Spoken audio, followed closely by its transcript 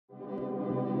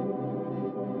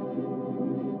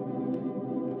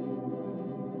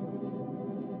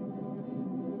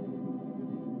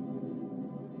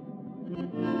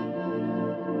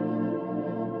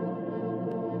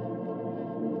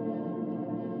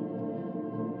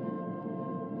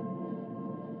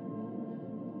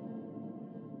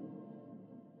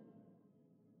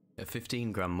A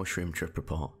 15-gram mushroom trip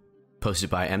report, posted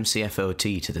by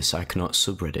MCFOT to the Psychonauts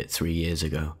subreddit 3 years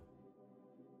ago.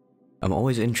 I'm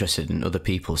always interested in other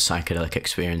people's psychedelic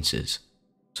experiences,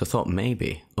 so I thought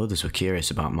maybe others were curious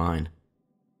about mine.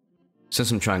 Since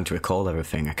I'm trying to recall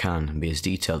everything I can and be as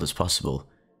detailed as possible,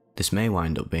 this may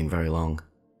wind up being very long.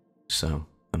 So,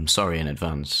 I'm sorry in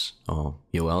advance, or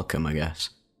you're welcome, I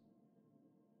guess.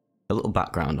 A little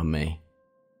background on me.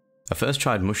 I first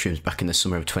tried mushrooms back in the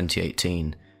summer of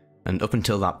 2018, and up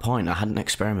until that point I hadn't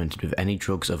experimented with any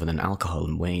drugs other than alcohol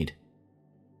and weed.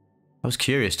 I was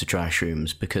curious to try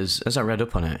shrooms because, as I read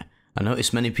up on it, I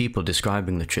noticed many people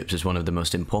describing the trips as one of the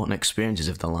most important experiences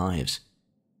of their lives.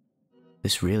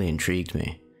 This really intrigued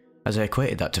me, as I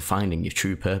equated that to finding your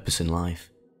true purpose in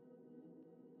life.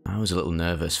 I was a little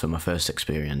nervous for my first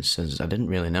experience, as I didn't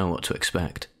really know what to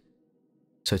expect.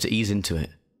 So to ease into it,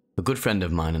 a good friend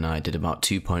of mine and I did about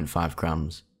 2.5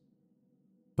 grams.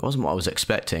 It wasn't what I was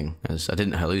expecting, as I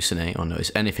didn't hallucinate or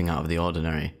notice anything out of the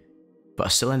ordinary, but I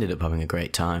still ended up having a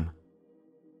great time.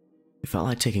 It felt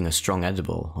like taking a strong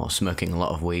edible or smoking a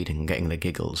lot of weed and getting the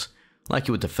giggles, like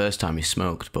you would the first time you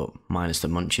smoked, but minus the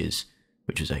munchies,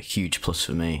 which was a huge plus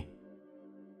for me.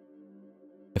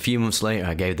 A few months later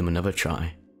I gave them another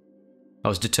try. I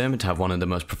was determined to have one of the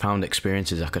most profound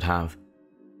experiences I could have.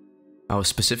 I was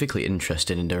specifically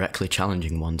interested in directly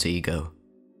challenging one's ego,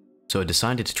 so I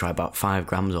decided to try about 5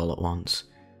 grams all at once,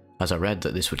 as I read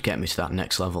that this would get me to that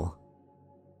next level.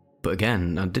 But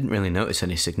again, I didn't really notice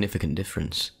any significant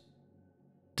difference.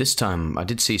 This time, I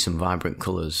did see some vibrant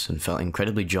colours and felt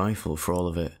incredibly joyful for all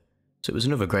of it, so it was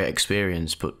another great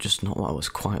experience, but just not what I was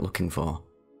quite looking for.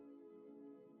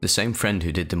 The same friend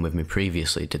who did them with me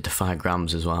previously did the 5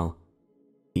 grams as well.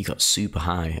 He got super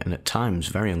high and at times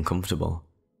very uncomfortable.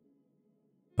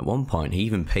 At one point, he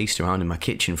even paced around in my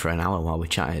kitchen for an hour while we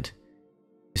chatted.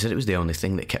 He said it was the only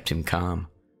thing that kept him calm.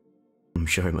 I'm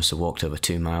sure he must have walked over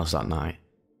 2 miles that night.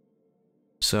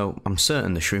 So, I'm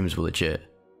certain the shrooms were legit.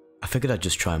 I figured I'd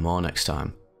just try more next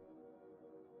time.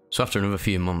 So after another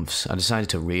few months, I decided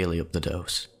to really up the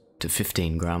dose, to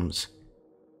 15 grams.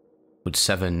 Would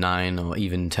 7, 9 or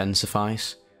even 10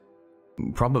 suffice?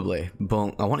 Probably,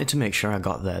 but I wanted to make sure I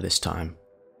got there this time.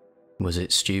 Was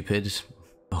it stupid?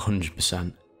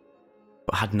 100%.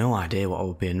 But I had no idea what I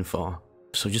would be in for,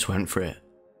 so I just went for it.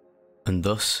 And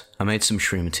thus, I made some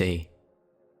shroom tea.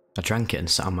 I drank it and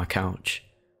sat on my couch.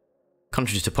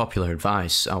 Contrary to popular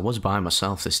advice, I was by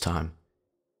myself this time.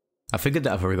 I figured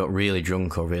that if I got really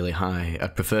drunk or really high,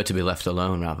 I'd prefer to be left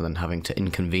alone rather than having to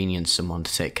inconvenience someone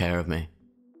to take care of me.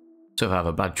 So if I have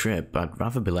a bad trip, I'd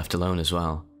rather be left alone as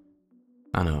well.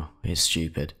 I know, it's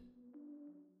stupid.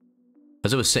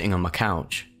 As I was sitting on my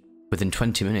couch, within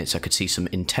 20 minutes I could see some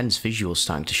intense visuals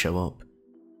starting to show up.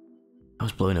 I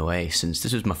was blown away since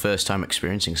this was my first time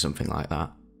experiencing something like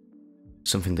that.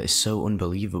 Something that is so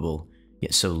unbelievable,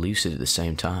 yet so lucid at the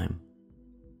same time.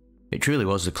 It truly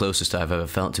was the closest I've ever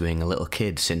felt to being a little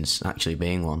kid since actually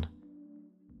being one.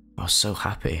 I was so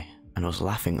happy, and I was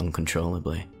laughing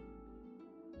uncontrollably.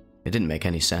 It didn't make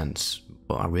any sense,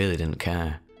 but I really didn't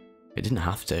care. It didn't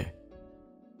have to.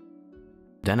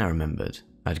 Then I remembered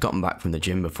I'd gotten back from the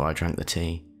gym before I drank the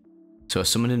tea, so I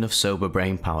summoned enough sober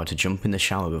brain power to jump in the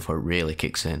shower before it really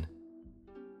kicks in.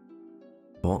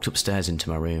 I walked upstairs into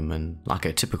my room, and like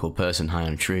a typical person high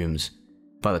on shrooms,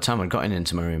 by the time I'd gotten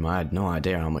into my room I had no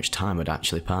idea how much time had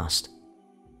actually passed.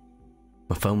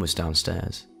 My phone was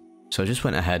downstairs, so I just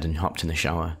went ahead and hopped in the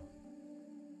shower.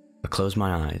 I closed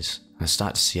my eyes and I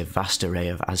started to see a vast array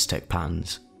of Aztec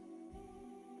patterns.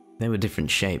 They were different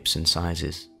shapes and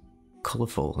sizes,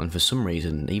 colourful and for some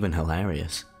reason even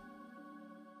hilarious.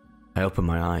 I opened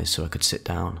my eyes so I could sit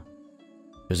down.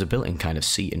 There was a built-in kind of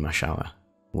seat in my shower.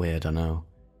 Weird, I know.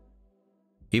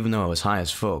 Even though I was high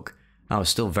as fuck, I was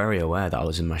still very aware that I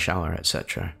was in my shower,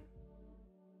 etc.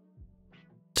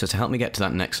 So to help me get to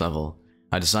that next level,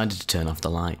 I decided to turn off the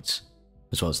lights,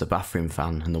 as well as the bathroom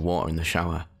fan and the water in the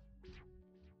shower.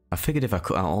 I figured if I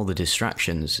cut out all the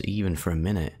distractions, even for a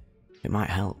minute, it might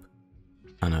help.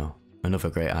 I know, another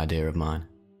great idea of mine.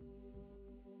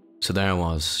 So there I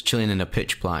was, chilling in a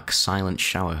pitch black, silent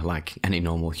shower like any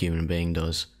normal human being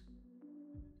does.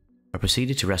 I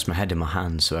proceeded to rest my head in my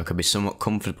hands so I could be somewhat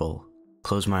comfortable,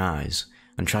 close my eyes,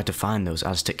 and try to find those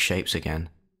Aztec shapes again.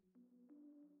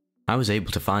 I was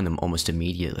able to find them almost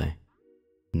immediately,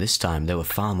 and this time they were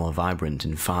far more vibrant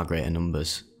in far greater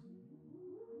numbers.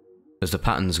 As the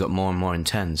patterns got more and more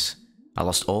intense, I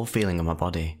lost all feeling in my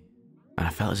body, and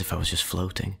I felt as if I was just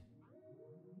floating.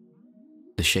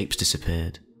 The shapes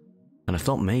disappeared, and I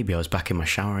thought maybe I was back in my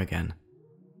shower again,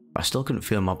 but I still couldn't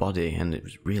feel my body and it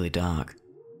was really dark.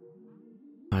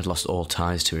 I had lost all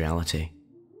ties to reality.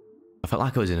 I felt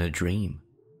like I was in a dream,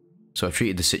 so I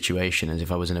treated the situation as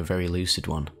if I was in a very lucid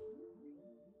one.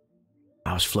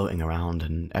 I was floating around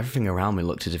and everything around me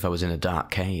looked as if I was in a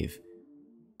dark cave.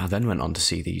 I then went on to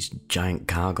see these giant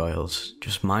gargoyles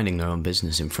just minding their own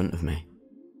business in front of me.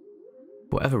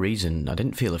 For whatever reason, I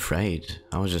didn't feel afraid.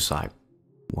 I was just like,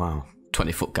 wow,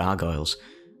 20-foot gargoyles,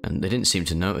 and they didn't seem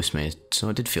to notice me, so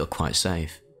I did feel quite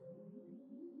safe.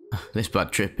 This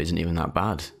bad trip isn't even that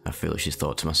bad, I foolishly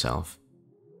thought to myself.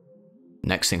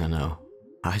 Next thing I know,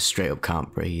 I straight up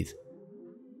can't breathe.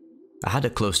 I had a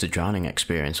close to drowning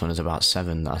experience when I was about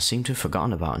 7 that I seem to have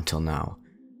forgotten about until now,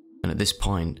 and at this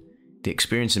point, the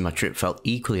experience in my trip felt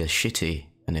equally as shitty,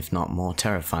 and if not more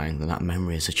terrifying than that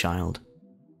memory as a child.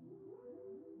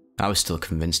 I was still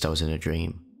convinced I was in a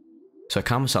dream, so I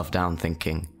calmed myself down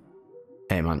thinking,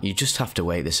 hey man, you just have to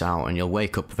wait this out and you'll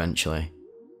wake up eventually.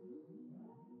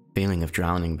 The feeling of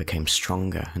drowning became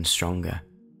stronger and stronger.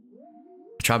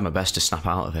 I tried my best to snap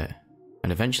out of it,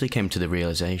 and eventually came to the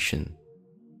realization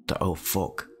that, oh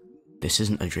fuck, this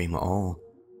isn't a dream at all.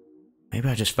 Maybe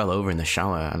I just fell over in the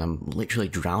shower and I'm literally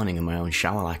drowning in my own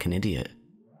shower like an idiot.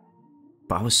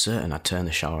 But I was certain I'd turned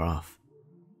the shower off.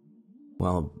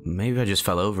 Well, maybe I just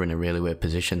fell over in a really weird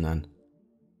position then.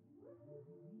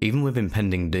 Even with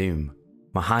impending doom,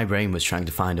 my high brain was trying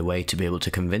to find a way to be able to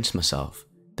convince myself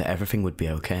that everything would be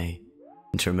okay,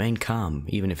 and to remain calm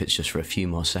even if it's just for a few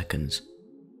more seconds.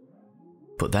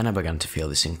 But then I began to feel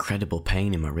this incredible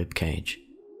pain in my rib cage,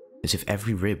 as if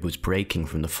every rib was breaking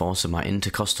from the force of my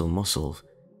intercostal muscles,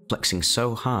 flexing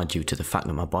so hard due to the fact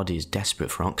that my body is desperate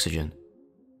for oxygen.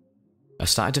 I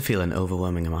started to feel an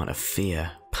overwhelming amount of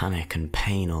fear, panic and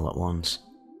pain all at once.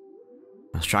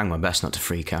 I was trying my best not to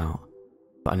freak out,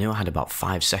 but I knew I had about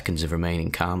 5 seconds of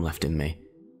remaining calm left in me.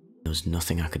 There was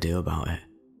nothing I could do about it.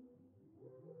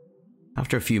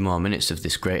 After a few more minutes of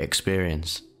this great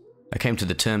experience, I came to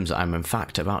the terms that I'm in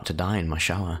fact about to die in my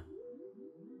shower.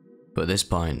 But at this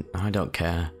point, I don't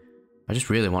care. I just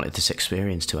really wanted this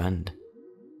experience to end.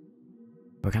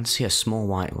 I began to see a small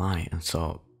white light and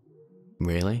thought,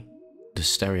 really? The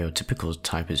stereotypical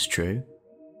type is true?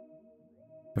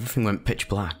 Everything went pitch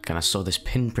black and I saw this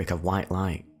pinprick of white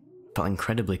light. I felt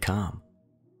incredibly calm.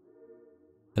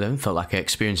 I then felt like I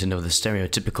experienced another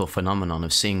stereotypical phenomenon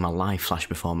of seeing my life flash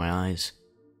before my eyes.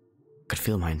 I could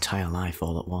feel my entire life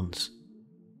all at once.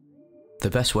 The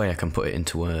best way I can put it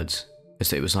into words is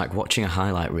that it was like watching a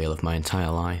highlight reel of my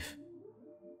entire life.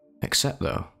 Except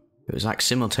though, it was like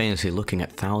simultaneously looking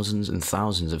at thousands and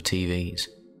thousands of TVs,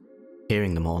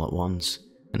 hearing them all at once,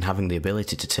 and having the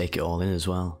ability to take it all in as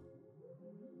well.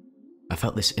 I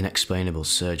felt this inexplainable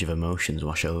surge of emotions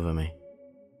wash over me.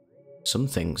 Some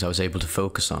things I was able to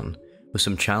focus on were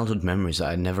some childhood memories that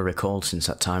I had never recalled since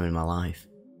that time in my life.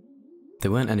 They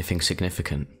weren't anything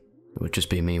significant, it would just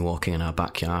be me walking in our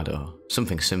backyard or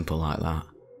something simple like that.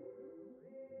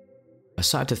 I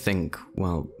started to think,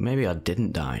 well, maybe I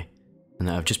didn't die, and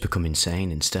that I've just become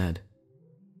insane instead.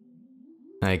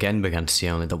 I again began to see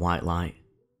only the white light,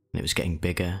 and it was getting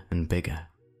bigger and bigger,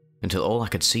 until all I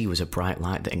could see was a bright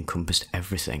light that encompassed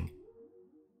everything.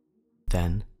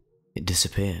 Then, it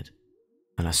disappeared,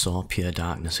 and I saw pure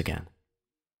darkness again.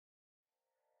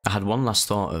 I had one last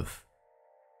thought of,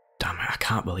 damn it, I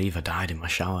can't believe I died in my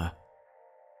shower.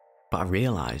 But I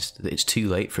realised that it's too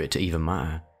late for it to even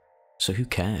matter, so who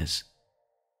cares?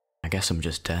 I guess I'm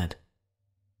just dead.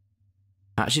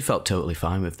 I actually felt totally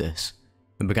fine with this,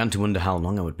 and began to wonder how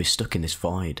long I would be stuck in this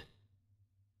void.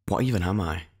 What even am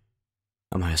I?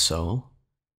 Am I a soul?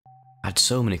 I had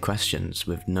so many questions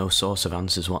with no source of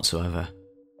answers whatsoever.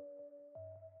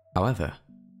 However,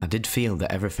 I did feel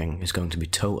that everything is going to be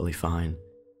totally fine.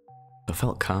 I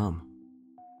felt calm.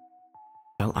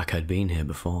 Felt like I'd been here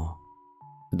before.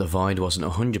 That the void wasn't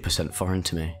 100% foreign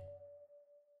to me.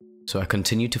 So I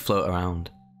continued to float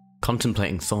around,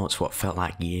 contemplating thoughts for what felt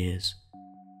like years.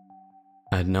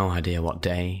 I had no idea what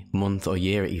day, month or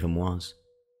year it even was,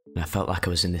 and I felt like I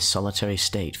was in this solitary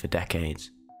state for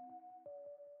decades.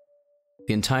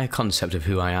 The entire concept of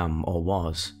who I am, or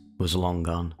was long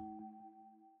gone.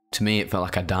 To me it felt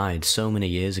like I died so many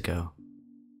years ago.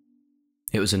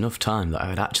 It was enough time that I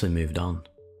had actually moved on.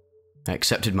 I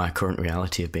accepted my current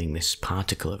reality of being this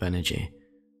particle of energy,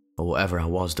 or whatever I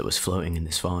was that was floating in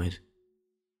this void.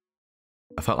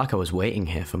 I felt like I was waiting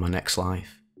here for my next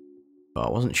life, but I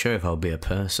wasn't sure if I would be a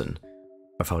person,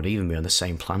 or if I would even be on the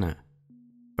same planet,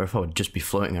 or if I would just be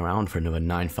floating around for another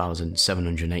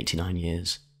 9,789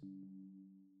 years.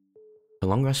 The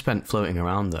longer I spent floating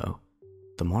around though,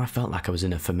 the more I felt like I was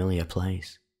in a familiar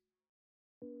place.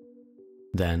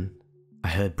 Then, I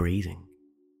heard breathing.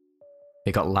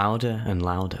 It got louder and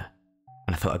louder,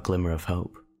 and I felt a glimmer of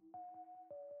hope.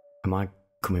 Am I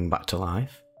coming back to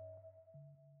life?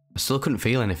 I still couldn't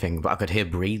feel anything, but I could hear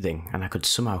breathing and I could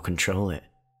somehow control it.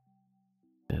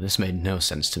 This made no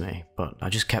sense to me, but I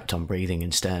just kept on breathing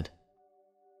instead.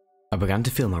 I began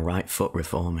to feel my right foot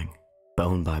reforming,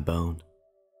 bone by bone.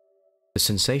 The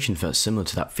sensation felt similar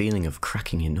to that feeling of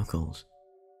cracking your knuckles,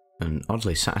 an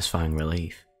oddly satisfying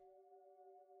relief.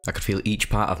 I could feel each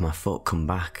part of my foot come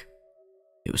back.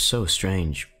 It was so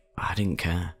strange, but I didn't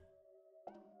care.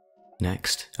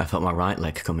 Next, I felt my right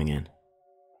leg coming in.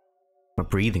 My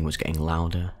breathing was getting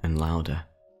louder and louder.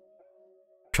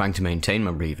 Trying to maintain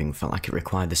my breathing felt like it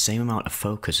required the same amount of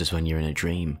focus as when you're in a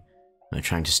dream and are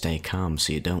trying to stay calm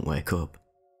so you don't wake up.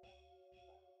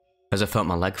 As I felt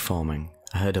my leg forming,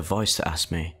 I heard a voice that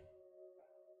asked me,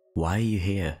 "Why are you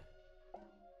here?"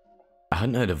 I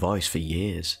hadn't heard a voice for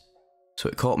years, so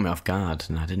it caught me off guard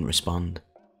and I didn't respond.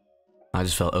 I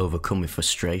just felt overcome with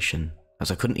frustration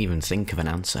as I couldn't even think of an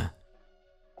answer.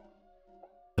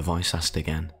 The voice asked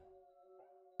again,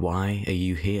 "Why are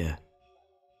you here?"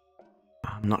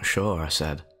 "I'm not sure," I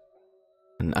said.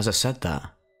 And as I said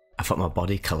that, I felt my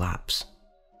body collapse,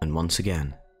 and once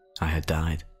again, I had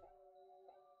died.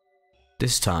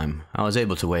 This time, I was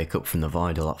able to wake up from the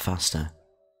void a lot faster.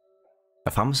 I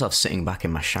found myself sitting back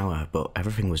in my shower, but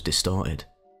everything was distorted.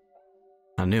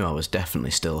 I knew I was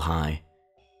definitely still high,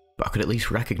 but I could at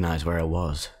least recognize where I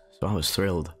was, so I was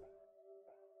thrilled.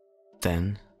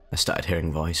 Then, I started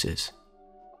hearing voices.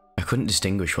 I couldn't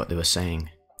distinguish what they were saying,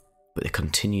 but they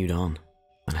continued on,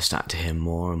 and I started to hear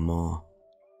more and more.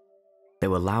 They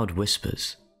were loud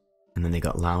whispers, and then they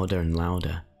got louder and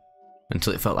louder,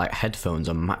 until it felt like headphones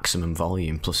on maximum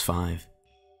volume +5.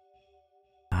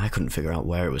 I couldn't figure out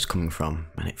where it was coming from,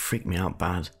 and it freaked me out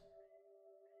bad.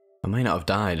 I may not have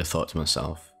died, I thought to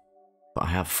myself, but I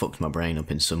have fucked my brain up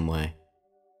in some way.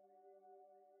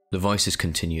 The voices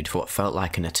continued for what felt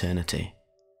like an eternity,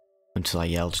 until I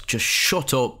yelled, "Just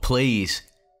shut up, please!"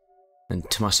 And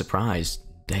to my surprise,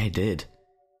 they did.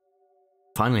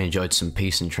 Finally enjoyed some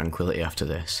peace and tranquility after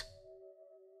this.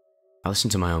 I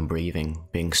listened to my own breathing,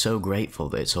 being so grateful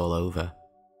that it's all over.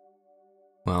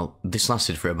 Well, this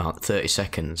lasted for about 30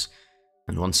 seconds,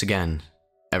 and once again,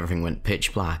 everything went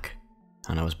pitch black,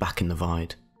 and I was back in the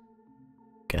void.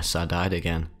 Guess I died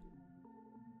again.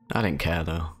 I didn't care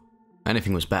though.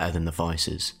 Anything was better than the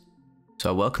voices, so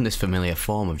I welcomed this familiar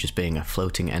form of just being a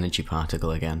floating energy particle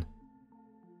again.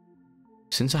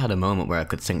 Since I had a moment where I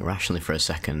could think rationally for a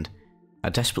second, I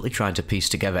desperately tried to piece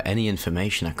together any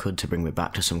information I could to bring me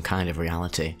back to some kind of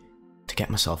reality, to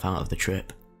get myself out of the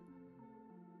trip.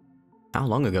 How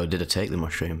long ago did I take the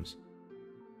mushrooms?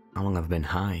 How long have I been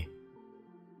high?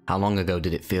 How long ago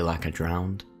did it feel like I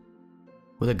drowned?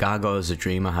 Were the gargoyles a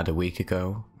dream I had a week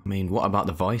ago? I mean, what about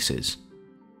the voices?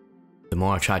 The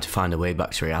more I tried to find a way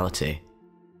back to reality,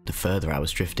 the further I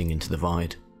was drifting into the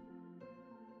void.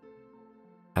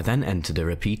 I then entered a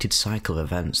repeated cycle of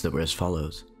events that were as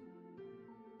follows.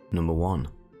 Number 1.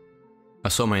 I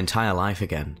saw my entire life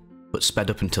again, but sped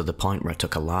up until the point where I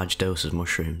took a large dose of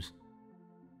mushrooms.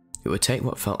 It would take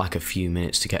what felt like a few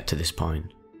minutes to get to this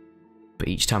point, but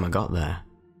each time I got there,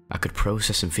 I could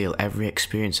process and feel every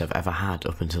experience I've ever had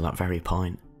up until that very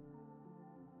point.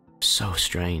 So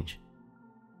strange.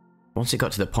 Once it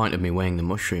got to the point of me weighing the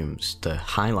mushrooms, the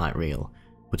highlight reel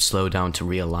would slow down to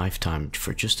real lifetime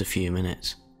for just a few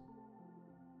minutes.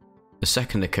 The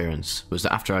second occurrence was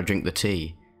that after I drink the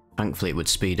tea, thankfully it would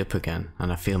speed up again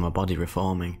and I feel my body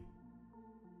reforming.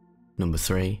 Number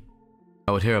 3,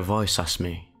 I would hear a voice ask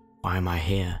me, "Why am I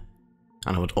here?"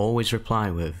 And I would always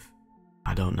reply with,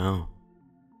 "I don't know."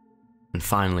 And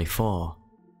finally 4,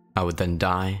 I would then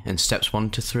die and steps 1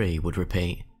 to 3 would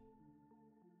repeat.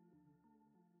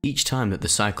 Each time that the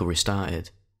cycle restarted,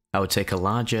 I would take a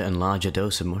larger and larger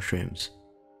dose of mushrooms.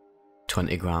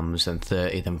 20 grams, then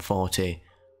 30, then 40,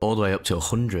 all the way up to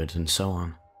 100 and so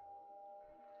on.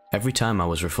 Every time I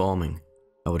was reforming,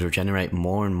 I would regenerate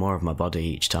more and more of my body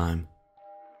each time.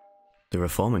 The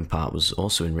reforming part was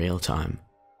also in real time.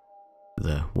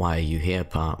 The "why are you here"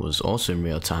 part was also in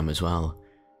real time as well,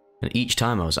 and each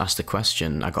time I was asked a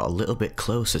question, I got a little bit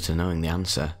closer to knowing the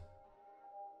answer.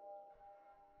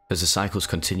 As the cycles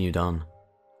continued on,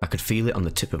 I could feel it on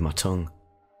the tip of my tongue.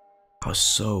 I was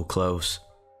so close.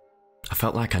 I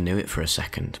felt like I knew it for a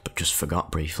second, but just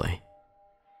forgot briefly.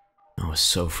 I was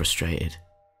so frustrated.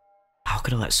 How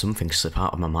could I let something slip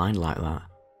out of my mind like that?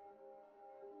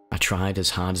 I tried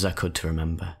as hard as I could to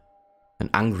remember, and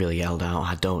angrily yelled out,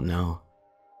 "I don't know,"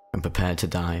 and prepared to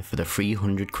die for the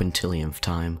 300 quintillionth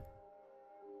time.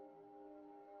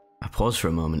 I paused for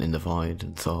a moment in the void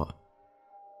and thought,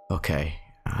 okay,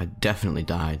 I definitely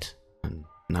died, and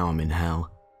now I'm in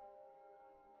hell.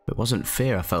 It wasn't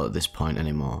fear I felt at this point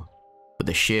anymore, but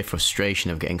the sheer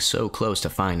frustration of getting so close to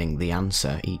finding the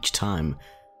answer each time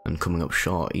and coming up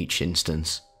short each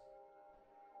instance.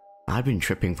 I'd been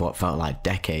tripping for what felt like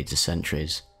decades or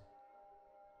centuries.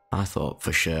 I thought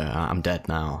for sure, I'm dead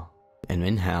now. I'm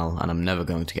in hell and I'm never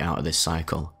going to get out of this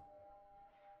cycle.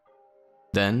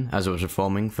 Then, as I was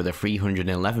reforming for the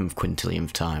 311th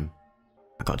quintillionth time,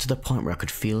 I got to the point where I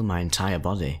could feel my entire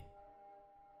body.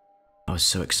 I was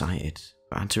so excited,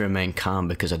 but I had to remain calm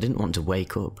because I didn't want to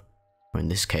wake up, or in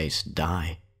this case,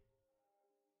 die.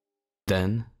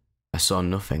 Then, I saw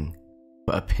nothing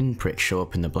but a pinprick show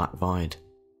up in the black void.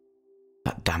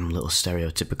 That damn little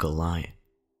stereotypical light.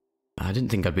 I didn't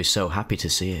think I'd be so happy to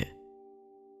see it.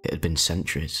 It had been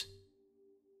centuries.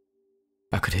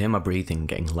 I could hear my breathing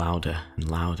getting louder and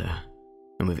louder,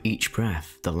 and with each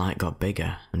breath, the light got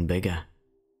bigger and bigger.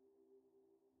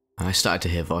 I started to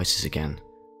hear voices again,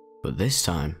 but this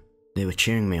time, they were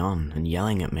cheering me on and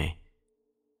yelling at me.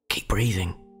 Keep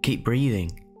breathing, keep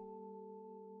breathing.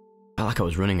 I felt like I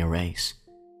was running a race.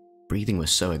 Breathing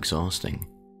was so exhausting.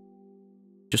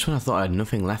 Just when I thought I had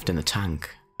nothing left in the tank,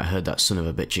 I heard that son of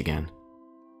a bitch again.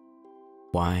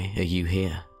 Why are you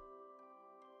here?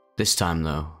 This time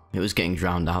though, it was getting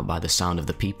drowned out by the sound of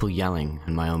the people yelling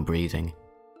and my own breathing.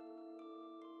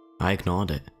 I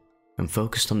ignored it and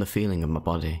focused on the feeling of my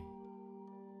body.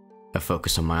 I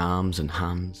focused on my arms and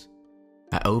hands.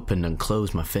 I opened and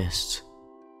closed my fists.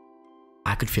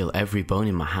 I could feel every bone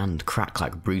in my hand crack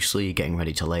like Bruce Lee getting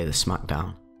ready to lay the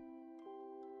smackdown.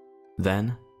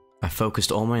 Then, I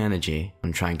focused all my energy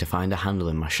on trying to find a handle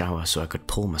in my shower so I could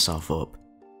pull myself up.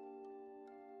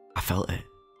 I felt it.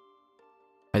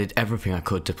 I did everything I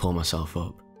could to pull myself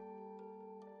up.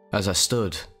 As I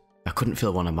stood, I couldn't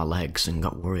feel one of my legs and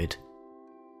got worried.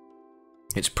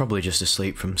 It's probably just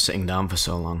asleep from sitting down for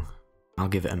so long. I'll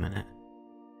give it a minute.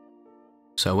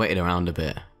 So I waited around a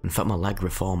bit and felt my leg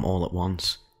reform all at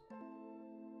once.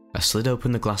 I slid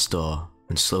open the glass door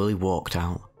and slowly walked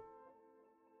out.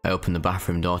 I opened the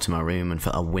bathroom door to my room and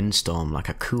felt a windstorm like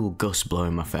a cool gust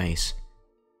blowing my face.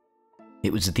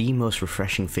 It was the most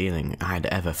refreshing feeling I had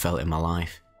ever felt in my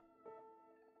life.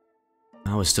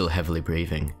 I was still heavily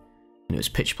breathing, and it was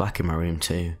pitch black in my room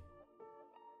too.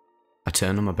 I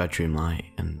turned on my bedroom light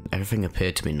and everything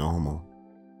appeared to be normal.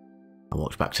 I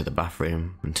walked back to the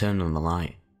bathroom and turned on the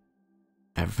light.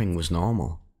 Everything was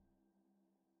normal.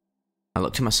 I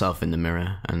looked at myself in the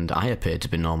mirror and I appeared to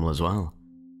be normal as well.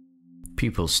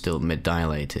 Pupils still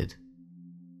mid-dilated.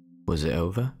 Was it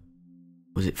over?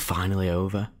 Was it finally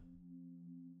over?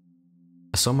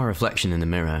 I saw my reflection in the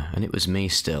mirror and it was me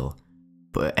still,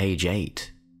 but at age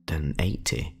 8, then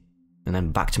 80, and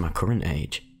then back to my current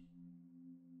age.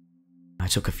 I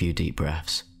took a few deep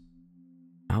breaths.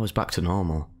 I was back to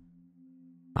normal.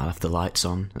 I left the lights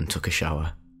on and took a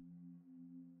shower.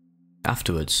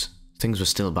 Afterwards, things were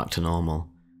still back to normal,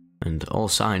 and all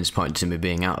signs pointed to me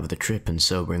being out of the trip and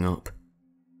sobering up.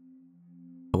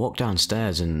 I walked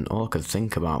downstairs and all I could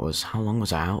think about was how long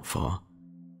was I out for?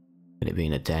 Had it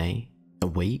been a day? A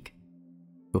week?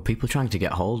 Were people trying to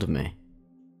get hold of me?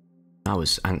 I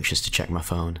was anxious to check my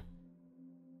phone.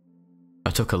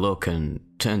 I took a look and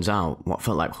turns out what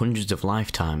felt like hundreds of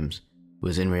lifetimes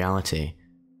was in reality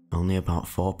only about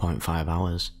 4.5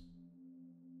 hours.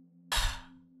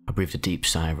 I breathed a deep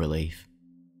sigh of relief.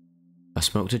 I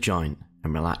smoked a joint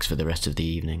and relaxed for the rest of the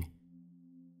evening.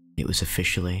 It was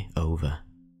officially over.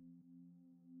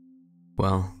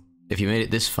 Well, if you made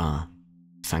it this far,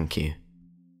 thank you.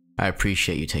 I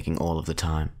appreciate you taking all of the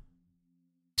time.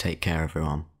 Take care,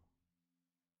 everyone.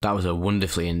 That was a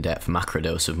wonderfully in-depth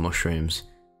macrodose of mushrooms.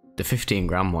 The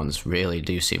 15-gram ones really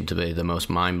do seem to be the most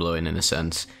mind-blowing in a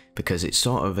sense, because it's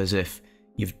sort of as if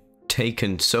you've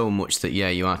taken so much that, yeah,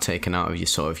 you are taken out of your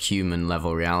sort of human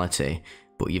level reality,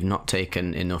 but you've not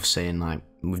taken enough, saying like,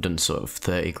 we've done sort of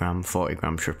 30-gram,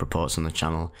 40-gram trip reports on the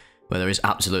channel, where there is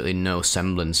absolutely no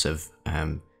semblance of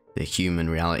the human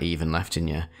reality even left in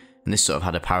you. And this sort of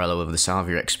had a parallel with the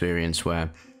Salvia experience,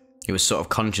 where he was sort of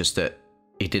conscious that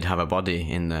he did have a body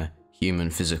in the human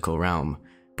physical realm,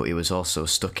 but he was also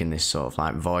stuck in this sort of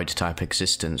like void type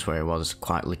existence where he was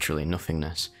quite literally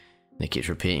nothingness. And he keeps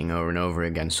repeating over and over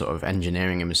again, sort of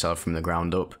engineering himself from the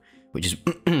ground up, which is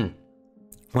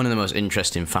one of the most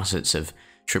interesting facets of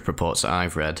trip reports that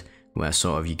I've read, where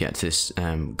sort of you get to this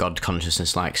God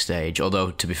consciousness like stage.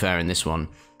 Although, to be fair, in this one,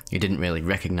 he didn't really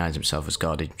recognize himself as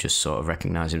God, he just sort of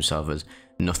recognized himself as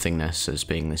nothingness, as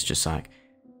being this just like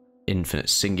infinite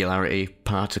singularity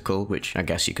particle, which I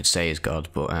guess you could say is God,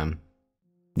 but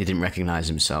he didn't recognize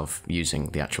himself using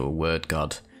the actual word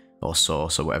God or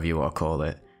source or whatever you want to call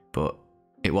it. But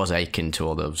it was akin to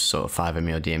all those sort of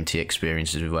 5-MeO-DMT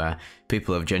experiences where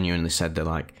people have genuinely said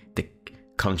they're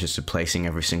conscious of placing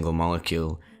every single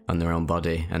molecule on their own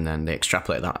body, and then they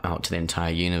extrapolate that out to the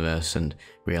entire universe and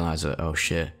realise that, oh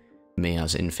shit, me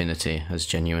as infinity has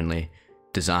genuinely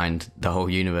designed the whole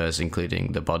universe,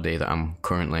 including the body that I'm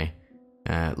currently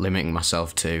limiting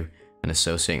myself to and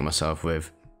associating myself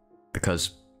with.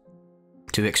 Because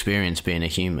to experience being a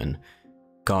human,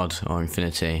 God or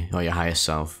infinity or your higher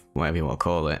self, whatever you want to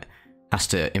call it, has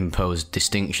to impose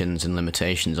distinctions and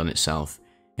limitations on itself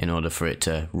in order for it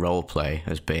to roleplay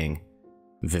as being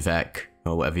Vivec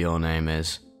or whatever your name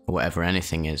is, or whatever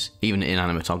anything is, even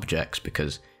inanimate objects,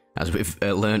 because as we've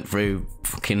learnt through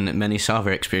fucking many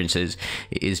Sarva experiences,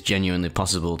 it is genuinely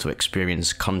possible to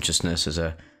experience consciousness as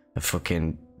a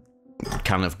fucking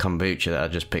can of kombucha that I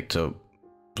just picked up.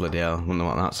 Bloody hell, wonder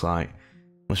what that's like.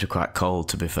 Must be quite cold,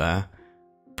 to be fair.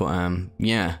 But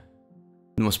yeah,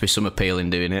 there must be some appeal in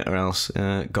doing it, or else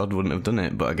God wouldn't have done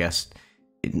it. But I guess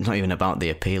it's not even about the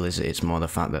appeal, is it? It's more the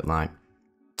fact that, like,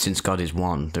 since God is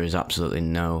one, there is absolutely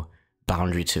no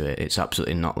boundary to it. It's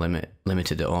absolutely not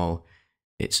limited at all.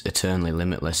 It's eternally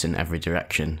limitless in every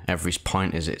direction. Every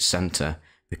point is its centre,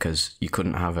 because you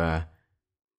couldn't have there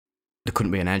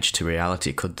couldn't be an edge to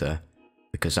reality, could there?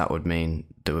 Because that would mean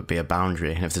there would be a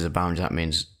boundary, and if there's a boundary, that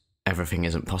means everything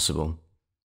isn't possible.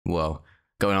 Whoa,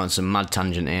 going on some mad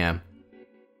tangent here.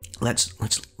 Let's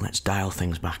dial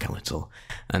things back a little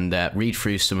and read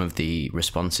through some of the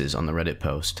responses on the Reddit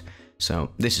post.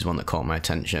 So this is one that caught my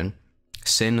attention.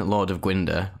 Sin, Lord of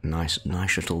Gwynder, nice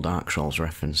little Dark Souls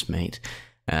reference, mate,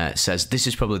 says, "This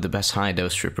is probably the best high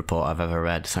dose trip report I've ever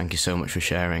read. Thank you so much for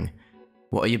sharing.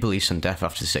 What are your beliefs on death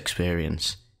after this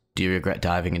experience? Do you regret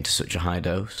diving into such a high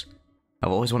dose?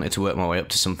 I've always wanted to work my way up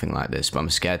to something like this, but I'm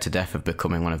scared to death of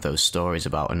becoming one of those stories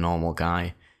about a normal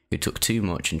guy who took too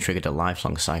much and triggered a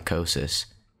lifelong psychosis.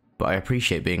 But I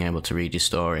appreciate being able to read your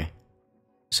story."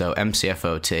 So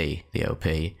MCFOT, the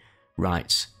OP,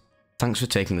 writes, "Thanks for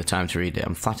taking the time to read it.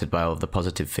 I'm flattered by all of the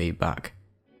positive feedback.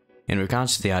 In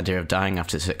regards to the idea of dying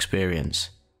after this experience,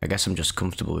 I guess I'm just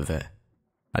comfortable with it.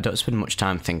 I don't spend much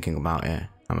time thinking about it.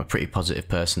 I'm a pretty positive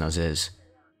person as is,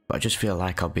 but I just feel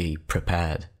like I'll be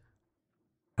prepared.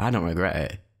 I don't regret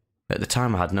it. At the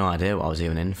time I had no idea what I was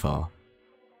even in for.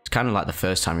 It's kind of like the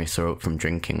first time you throw up from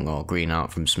drinking or green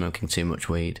out from smoking too much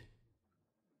weed.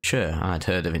 Sure, I'd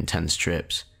heard of intense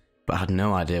trips, but I had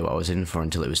no idea what I was in for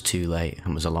until it was too late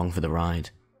and was along for the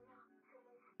ride.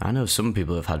 I know some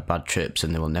people have had bad trips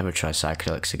and they will never try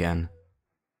psychedelics again.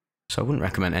 So I wouldn't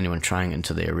recommend anyone trying it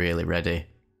until they are really ready.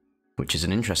 Which is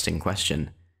an interesting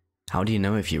question. How do you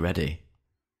know if you're ready?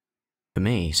 For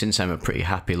me, since I'm a pretty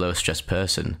happy, low-stress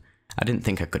person, I didn't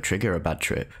think I could trigger a bad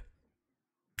trip.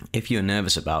 If you're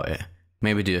nervous about it,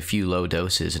 maybe do a few low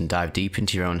doses and dive deep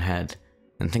into your own head,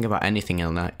 and think about anything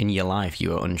in your life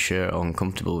you are unsure or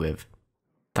uncomfortable with.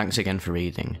 Thanks again for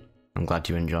reading. I'm glad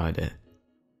you enjoyed it."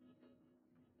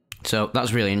 So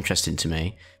that's really interesting to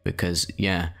me, because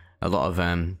yeah, a lot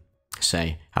of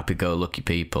say happy-go-lucky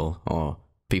people, or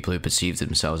people who perceive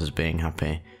themselves as being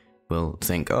happy, will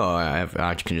think, oh,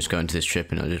 I can just go into this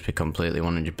trip and it'll just be completely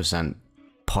 100%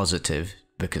 positive,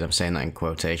 because I'm saying that in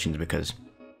quotations, because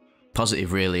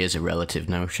positive really is a relative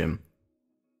notion.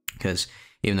 Because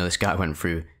even though this guy went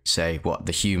through, say, what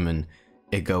the human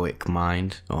egoic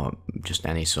mind, or just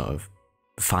any sort of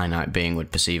finite being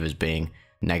would perceive as being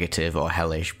negative or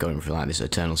hellish, going through like this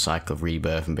eternal cycle of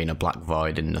rebirth and being a black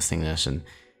void and nothingness and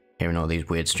hearing all these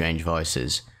weird strange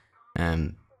voices,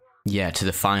 yeah, to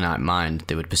the finite mind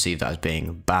they would perceive that as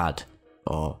being bad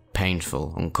or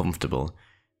painful, uncomfortable.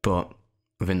 But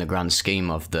within the grand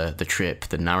scheme of the trip,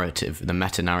 the narrative, the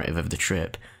meta-narrative of the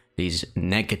trip, these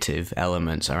negative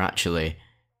elements are actually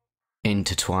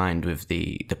intertwined with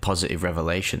the positive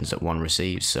revelations that one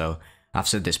receives. So I've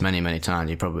said this many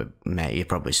times. You're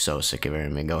probably so sick of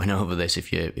hearing me going over this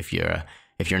if you're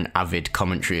an avid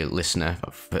commentary listener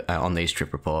on these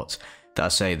trip reports, that I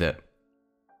say that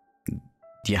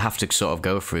you have to sort of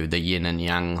go through the yin and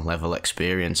yang level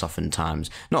experience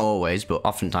oftentimes. Not always, but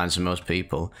oftentimes for most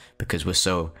people, because we're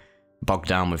so bogged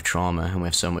down with trauma and we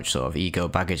have so much sort of ego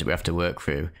baggage that we have to work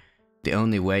through. The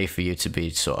only way for you to be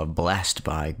sort of blessed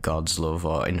by God's love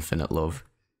or infinite love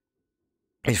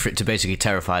is for it to basically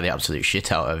terrify the absolute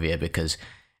shit out of you, because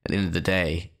at the end of the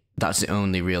day, that's the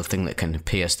only real thing that can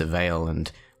pierce the veil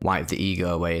and wipe the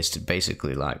ego away, is to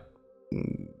basically like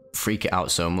freak it out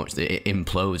so much that it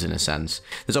implodes in a sense.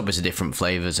 There's obviously different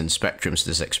flavours and spectrums to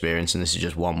this experience, and this is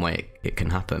just one way it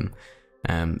can happen.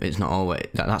 It's not always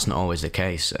that's not always the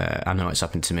case. I know it's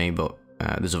happened to me, but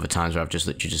there's other times where I've just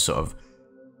literally just sort of,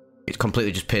 it's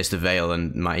completely just pierced the veil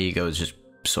and my ego has just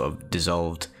sort of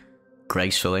dissolved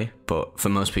gracefully, but for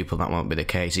most people that won't be the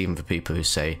case, even for people who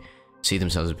see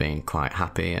themselves as being quite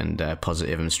happy and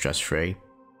positive and stress-free.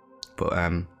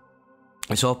 But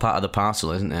it's all part of the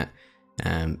parcel, isn't it?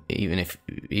 Even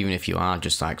if you are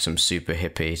just like some super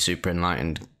hippie, super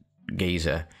enlightened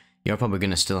geezer, you're probably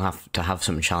going to still have to have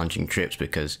some challenging trips,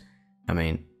 because, I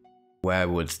mean, where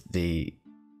would the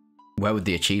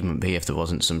achievement be if there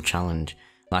wasn't some challenge?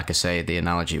 Like I say, the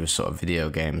analogy with sort of video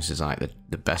games is like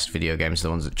the best video games are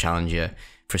the ones that challenge you,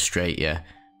 frustrate you,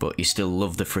 but you still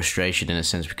love the frustration in a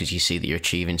sense, because you see that you're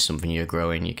achieving something, you're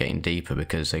growing, you're getting deeper.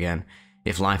 Because again,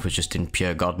 if life was just in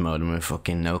pure God mode and we're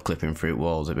fucking no clipping fruit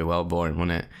walls, it'd be well boring,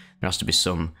 wouldn't it? There has to be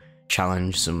some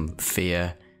challenge, some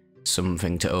fear,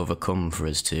 something to overcome for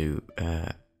us to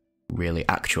really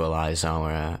actualize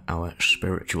our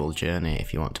spiritual journey,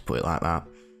 if you want to put it like that.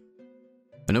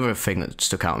 Another thing that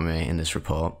stuck out to me in this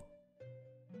report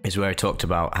is where he talked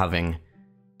about having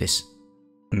this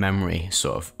memory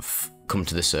sort of come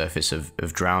to the surface of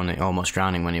drowning, almost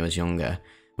drowning when he was younger,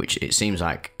 which it seems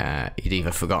like he'd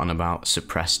either forgotten about,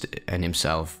 suppressed in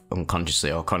himself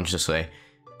unconsciously or consciously.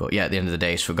 But yeah, at the end of the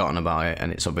day, he's forgotten about it,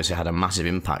 and it's obviously had a massive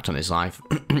impact on his life,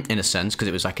 in a sense, because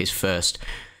it was like his first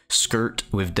skirt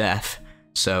with death.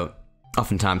 So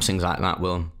oftentimes things like that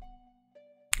will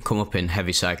come up in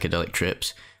heavy psychedelic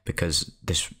trips, because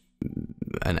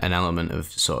an element of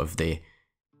sort of the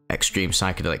extreme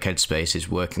psychedelic headspace is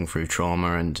working through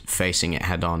trauma and facing it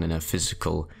head on in a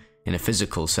physical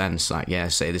sense. Like, yeah,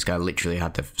 say this guy literally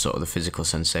had the sort of the physical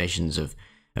sensations of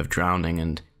drowning,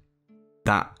 and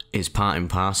that is part and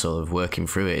parcel of working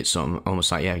through it. It's sort of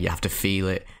almost like, yeah, you have to feel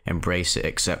it, embrace it,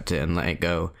 accept it, and let it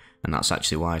go. And that's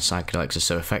actually why psychedelics are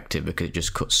so effective, because it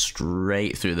just cuts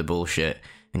straight through the bullshit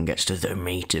and gets to the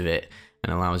meat of it,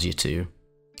 and allows you to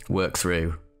work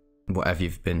through whatever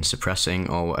you've been suppressing,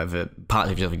 or whatever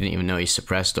part of yourself you didn't even know you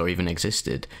suppressed or even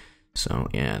existed. So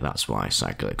yeah, that's why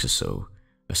psychedelics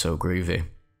are so groovy.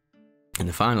 And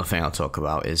the final thing I'll talk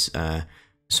about is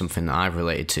something that I've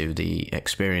related to, the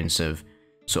experience of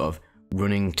sort of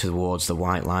running towards the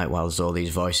white light while there's all these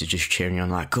voices just cheering you on,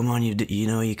 like, come on, you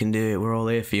know you can do it, we're all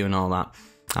here for you, and all that.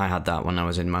 I had that when I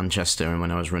was in Manchester and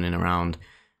when I was running around.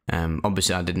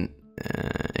 Obviously it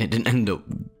didn't end up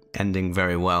ending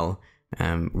very well,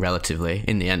 relatively.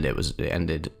 In the end, it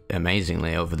ended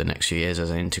amazingly over the next few years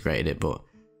as I integrated it, but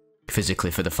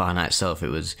physically, for the fire night itself, it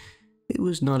was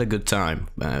not a good time.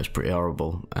 It was pretty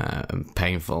horrible and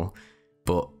painful.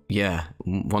 But yeah,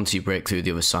 once you break through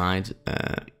the other side,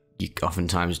 you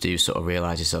oftentimes do sort of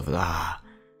realise yourself,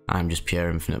 I'm just pure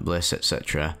infinite bliss,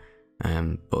 etc.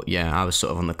 But yeah, I was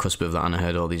sort of on the cusp of that, and I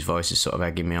heard all these voices sort of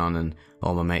egging me on, and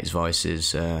all my mates'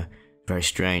 voices, very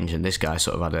strange, and this guy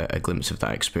sort of had a glimpse of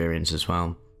that experience as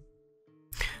well.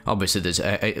 Obviously, there's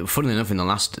funnily enough, in the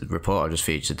last report I just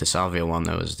featured, the Salvia one,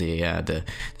 there was the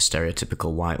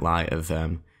stereotypical white light of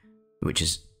which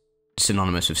is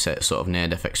synonymous with sort of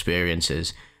near-death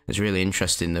experiences. It's really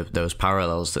interesting those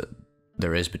parallels that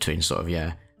there is between sort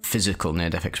of physical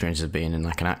near-death experiences of being in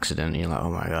like an accident, and you're like,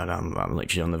 oh my god, I'm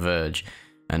literally on the verge,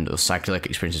 and those psychedelic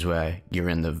experiences where you're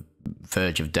in the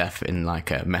verge of death in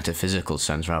like a metaphysical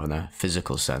sense rather than a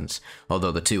physical sense,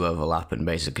 although the two overlap and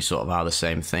basically sort of are the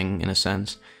same thing in a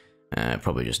sense.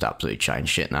 Probably just absolutely chatting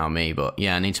shit now, me, but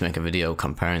yeah, I need to make a video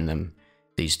comparing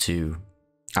these two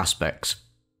aspects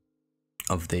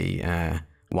of the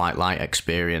white light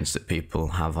experience that people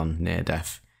have on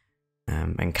near-death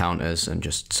encounters and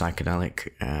just psychedelic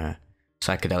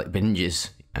binges.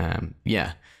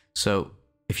 So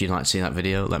if you'd like to see that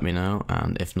video, let me know,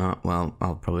 and if not, well,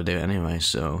 I'll probably do it anyway,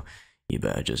 so you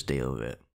better just deal with it.